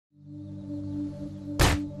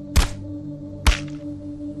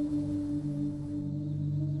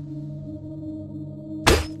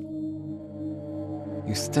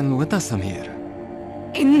You still with us, Amir?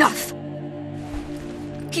 Enough!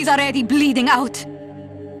 He's already bleeding out.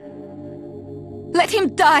 Let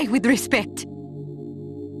him die with respect.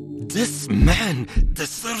 This man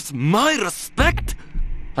deserves my respect?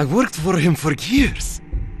 I worked for him for years.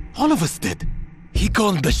 All of us did. He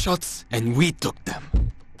called the shots and we took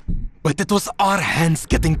them. But it was our hands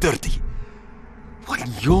getting dirty. When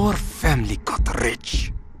your family got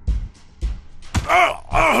rich,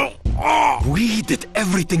 we did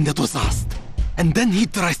everything that was asked. And then he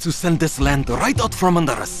tries to sell this land right out from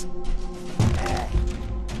under us.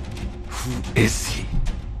 Who is he?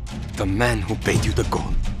 The man who paid you the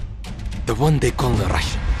gold. The one they call the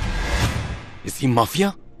Russian. Is he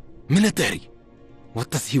mafia? Military? What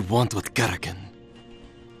does he want with Karakin?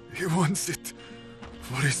 He wants it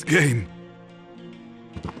for his game.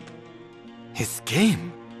 His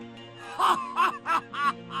game?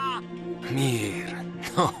 Mir,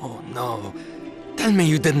 no. Tell me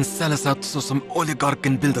you didn't sell us out so some oligarch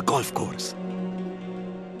can build a golf course.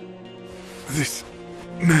 This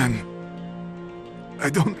man, I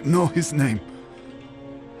don't know his name.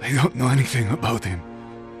 I don't know anything about him.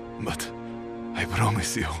 But I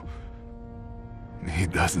promise you, he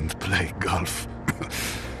doesn't play golf.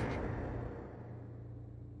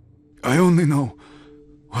 I only know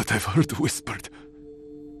what I've heard whispered.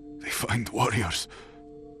 They find warriors,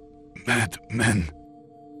 mad men,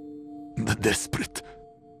 the desperate,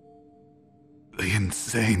 the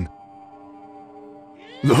insane.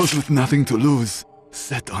 Those with nothing to lose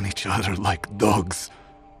set on each other like dogs,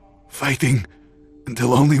 fighting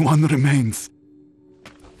until only one remains.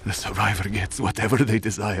 The survivor gets whatever they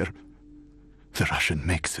desire. The Russian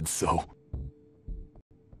makes it so.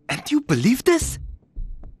 And you believe this?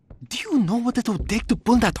 Do you know what it would take to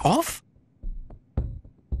pull that off?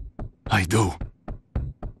 I do.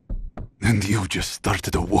 And you just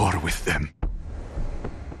started a war with them.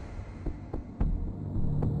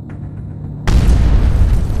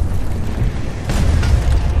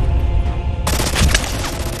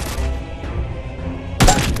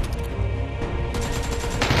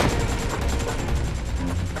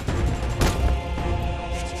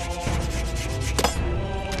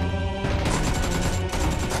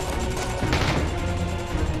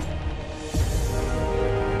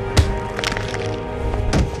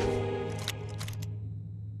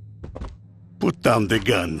 Put down the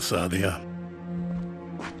gun, Sadia.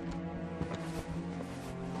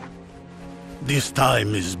 This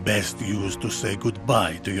time is best used to say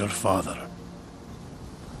goodbye to your father.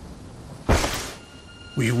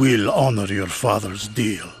 We will honor your father's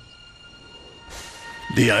deal.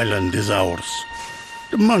 The island is ours.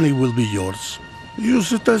 The money will be yours.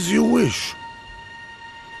 Use it as you wish.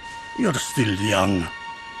 You're still young.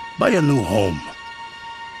 Buy a new home.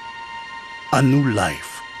 A new life.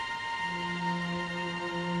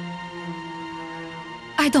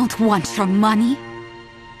 I don't want your money.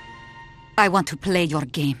 I want to play your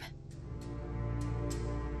game.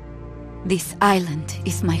 This island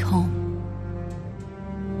is my home.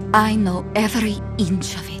 I know every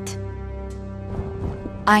inch of it.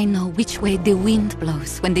 I know which way the wind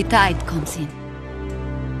blows when the tide comes in.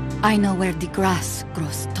 I know where the grass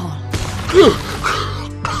grows tall.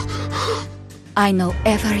 I know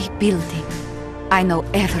every building. I know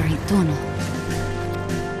every tunnel.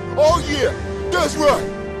 Oh yeah! That's right!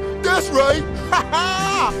 That's right! Ha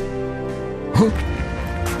ha!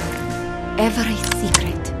 Every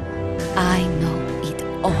secret. I know it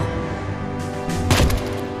all.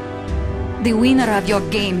 The winner of your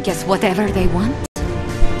game gets whatever they want?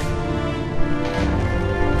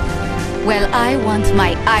 Well, I want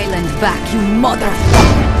my island back, you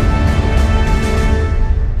motherfucker!